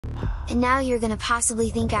And now you're gonna possibly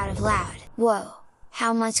think out loud, whoa,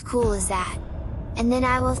 how much cool is that? And then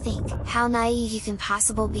I will think, how naive you can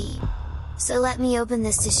possibly be. So let me open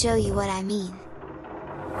this to show you what I mean.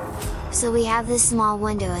 So we have this small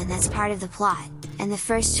window and that's part of the plot, and the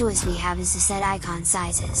first choice we have is to set icon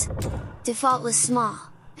sizes. Default was small,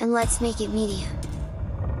 and let's make it medium.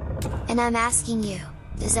 And I'm asking you,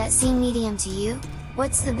 does that seem medium to you?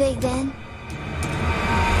 What's the big then?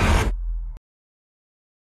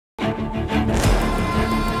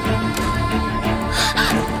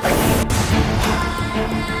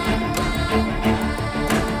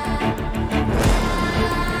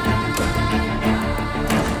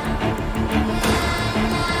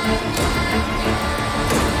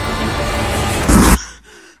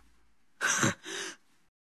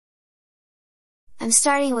 I'm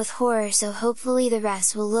starting with horror, so hopefully the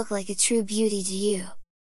rest will look like a true beauty to you.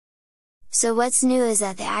 So what's new is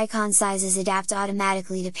that the icon sizes adapt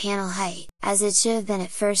automatically to panel height, as it should have been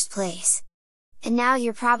at first place. And now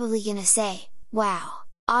you're probably gonna say, wow,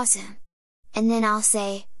 awesome! And then I'll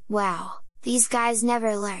say, wow, these guys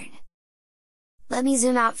never learn! Let me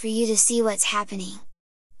zoom out for you to see what's happening.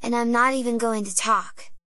 And I'm not even going to talk!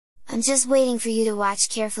 I'm just waiting for you to watch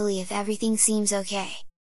carefully if everything seems okay.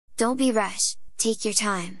 Don't be rushed, take your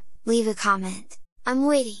time, leave a comment, I'm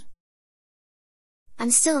waiting! I'm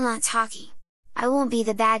still not talking. I won't be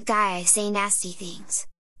the bad guy I say nasty things.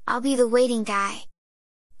 I'll be the waiting guy.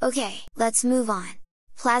 Okay, let's move on.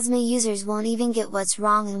 Plasma users won't even get what's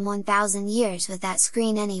wrong in 1000 years with that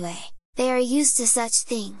screen anyway. They are used to such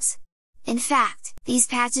things. In fact, these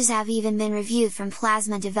patches have even been reviewed from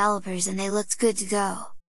Plasma developers and they looked good to go.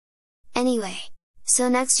 Anyway, so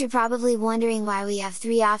next you're probably wondering why we have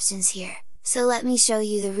 3 options here, so let me show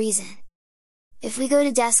you the reason. If we go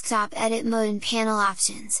to Desktop Edit Mode and Panel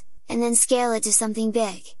Options, and then scale it to something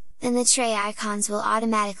big, then the tray icons will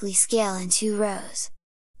automatically scale in 2 rows.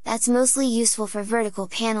 That's mostly useful for vertical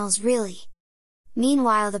panels really.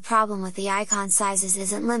 Meanwhile, the problem with the icon sizes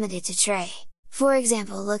isn't limited to tray. For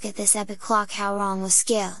example, look at this epic clock, how wrong was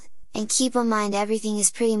scaled, and keep in mind everything is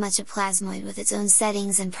pretty much a plasmoid with its own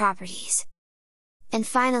settings and properties. And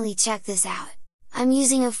finally, check this out! I'm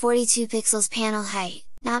using a 42 pixels panel height,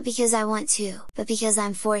 not because I want to, but because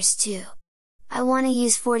I'm forced to. I want to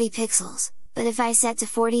use 40 pixels, but if I set to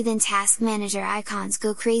 40 then Task Manager icons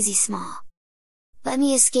go crazy small. Let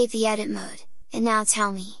me escape the edit mode, and now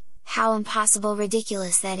tell me, how impossible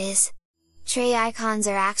ridiculous that is? Tray icons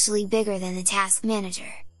are actually bigger than the Task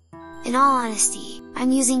Manager. In all honesty,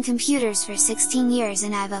 I'm using computers for 16 years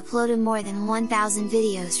and I've uploaded more than 1000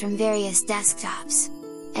 videos from various desktops.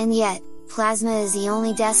 And yet, Plasma is the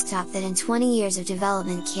only desktop that in 20 years of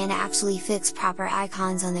development can actually fix proper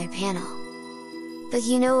icons on their panel. But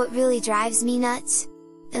you know what really drives me nuts?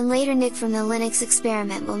 Then later Nick from the Linux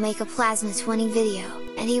Experiment will make a Plasma 20 video,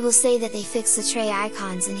 and he will say that they fixed the tray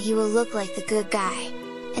icons and he will look like the good guy.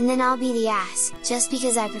 And then I'll be the ass, just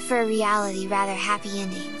because I prefer reality rather happy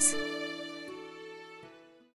endings.